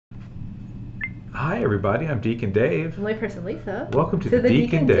Hi, everybody. I'm Deacon Dave. I'm Layperson Lisa. Welcome to the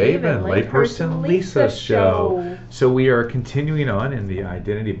Deacon Dave and Layperson Lisa show. So we are continuing on in the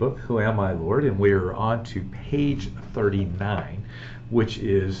Identity book, Who Am I, Lord? And we are on to page 39, which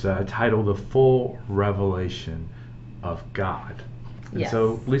is titled The Full Revelation of God. And Yes.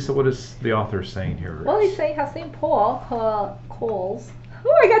 So, Lisa, what is the author saying here? Well, he's saying how St. Paul calls.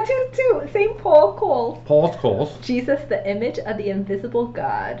 Oh, I got two. St. Paul calls. Jesus the image of the invisible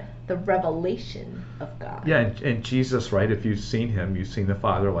God, the revelation of God. Yeah, and Jesus, right? If you've seen him, you've seen the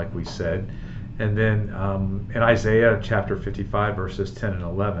Father, like we said. And then in Isaiah chapter 55, verses 10 and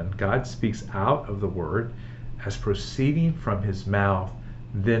 11, God speaks out of the Word as proceeding from his mouth,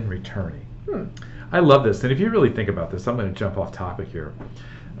 then returning. I love this. And if you really think about this, I'm going to jump off topic here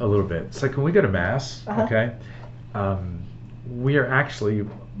a little bit. So when we go to Mass, okay, we are actually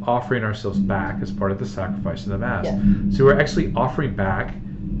offering ourselves back as part of the sacrifice of the Mass. Yeah. So we're actually offering back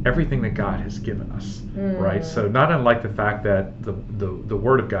everything that God has given us, right? So not unlike the fact that the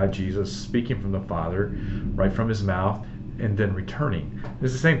Word of God, Jesus, speaking from the Father, right from his mouth, and then returning.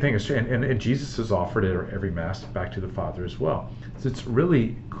 It's the same thing. And Jesus has offered it every Mass back to the Father as well. So it's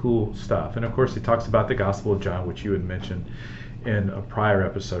really cool stuff. And of course, he talks about the Gospel of John, which you had mentioned in a prior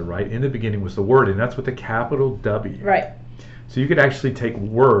episode, right? In the beginning was the Word, and that's with a capital W. Right. So you could actually take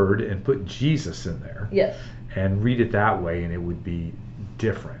Word and put Jesus in there. Yes. And read it that way, and it would be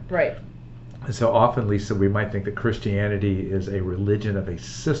different. Right. And so often, Lisa, we might think that Christianity is a religion of a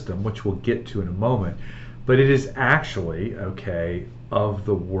system, which we'll get to in a moment, but it is actually, of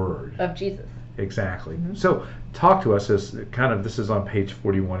the Word. Of Jesus. Exactly. So talk to us as kind of, this is on page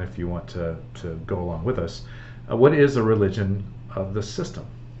 41 if you want to go along with us. What is a religion of the system?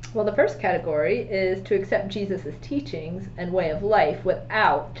 Well, the first category is to accept Jesus' teachings and way of life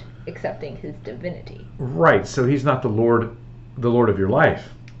without accepting his divinity. Right. So he's not the Lord of your life.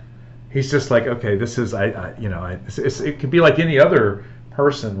 He's just like, okay, this is it could be like any other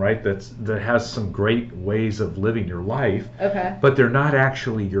person, right? That has some great ways of living your life. Okay. But they're not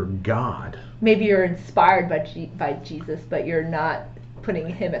actually your God. Maybe you're inspired by Jesus, but you're not putting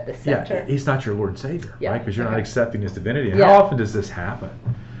him at the center. Yeah, he's not your Lord and Savior, right? Because you're not accepting his divinity. And Yeah. how often does this happen,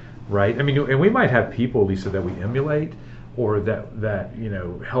 right? I mean, and we might have people, Lisa, that we emulate, or that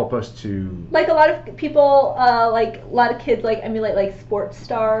help us to, like a lot of people, like a lot of kids, like emulate like sports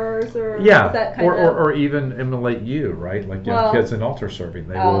stars or that kind or even emulate you, right? Like young kids in altar serving,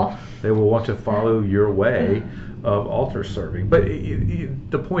 they will want to follow your way of altar serving. But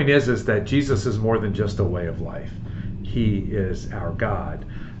the point is that Jesus is more than just a way of life. He is our God.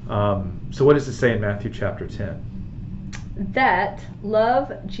 So what does it say in Matthew chapter 10? That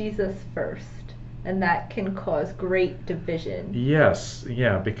love Jesus first, and that can cause great division. Yes,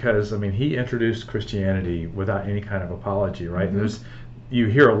 yeah, because he introduced Christianity without any kind of apology, right? And you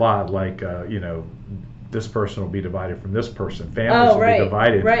hear a lot like, this person will be divided from this person. Families will be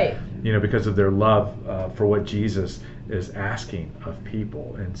divided, right? Because of their love for what Jesus is asking of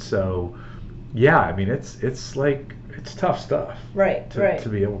people. And so, yeah, it's tough stuff, right? To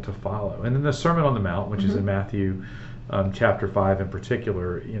be able to follow. And then the Sermon on the Mount, which is in Matthew chapter 5 in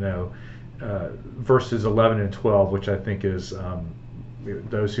particular, verses 11 and 12, which I think is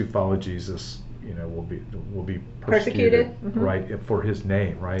those who follow Jesus, will be persecuted, right, for his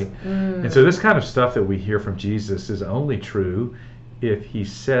name, right? And so this kind of stuff that we hear from Jesus is only true if he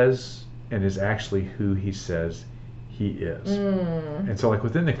says and is actually who he says he is. And so, like,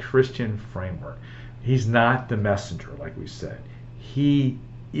 within the Christian framework, he's not the messenger, like we said. He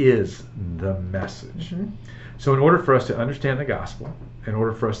is the message. So in order for us to understand the gospel, in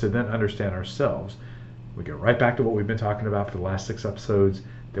order for us to then understand ourselves, we go right back to what we've been talking about for the last 6 episodes,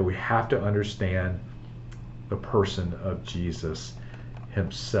 that we have to understand the person of Jesus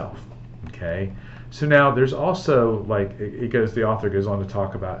himself. Okay? So now there's also, like, the author goes on to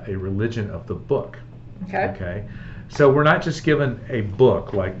talk about a religion of the book. Okay? So we're not just given a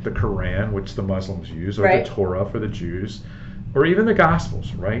book like the Quran, which the Muslims use, or the Torah for the Jews, or even the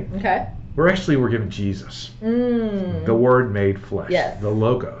Gospels, right? Okay. We're given Jesus, the Word made flesh, the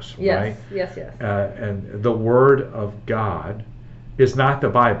Logos, right? Yes. And the Word of God is not the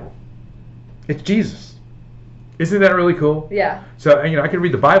Bible. It's Jesus. Isn't that really cool? Yeah. So, I could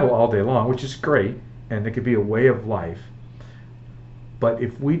read the Bible all day long, which is great, and it could be a way of life. But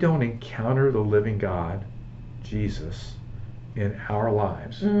if we don't encounter the living God, Jesus, in our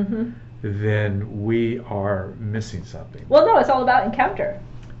lives, then we are missing something. Well, no, it's all about encounter.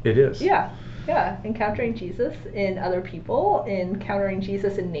 It is. Yeah. Encountering Jesus in other people, encountering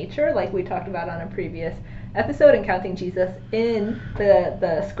Jesus in nature, like we talked about on a previous episode, encountering Jesus in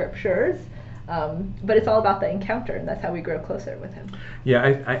the scriptures, But it's all about the encounter, and that's how we grow closer with him.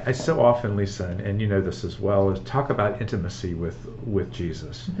 Yeah, I so often, Lisa, and you know this as well, is talk about intimacy with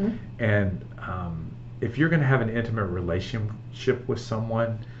Jesus. And if you're going to have an intimate relationship with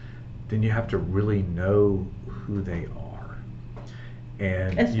someone, then you have to really know who they are.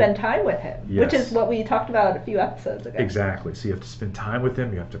 And spend time with him, yes. Which is what we talked about a few episodes ago. Exactly. So you have to spend time with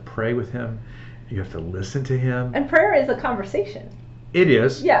him, you have to pray with him, you have to listen to him. And prayer is a conversation. It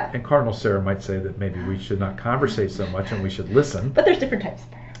is. Yeah. And Cardinal Sarah might say that maybe we should not conversate so much and we should listen. But there's different types of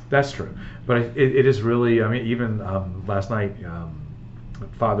prayer. That's true. But it is really, I mean, even last night,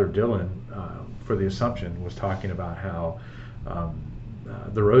 Father Dylan for the Assumption was talking about how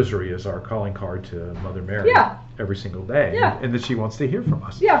the Rosary is our calling card to Mother Mary every single day. Yeah. And that she wants to hear from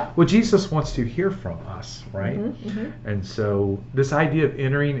us. Yeah. Well, Jesus wants to hear from us, right? And so this idea of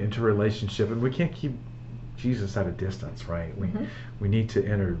entering into relationship, and we can't keep Jesus at a distance, right? We need to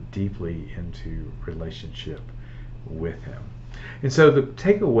enter deeply into relationship with him. And so the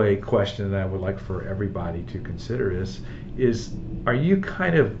takeaway question that I would like for everybody to consider is are you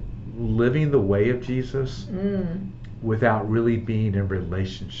kind of living the way of Jesus without really being in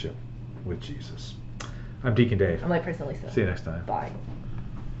relationship with Jesus? I'm Deacon Dave. I'm Layperson Lisa. See you next time. Bye.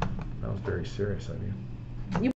 That was very serious of you.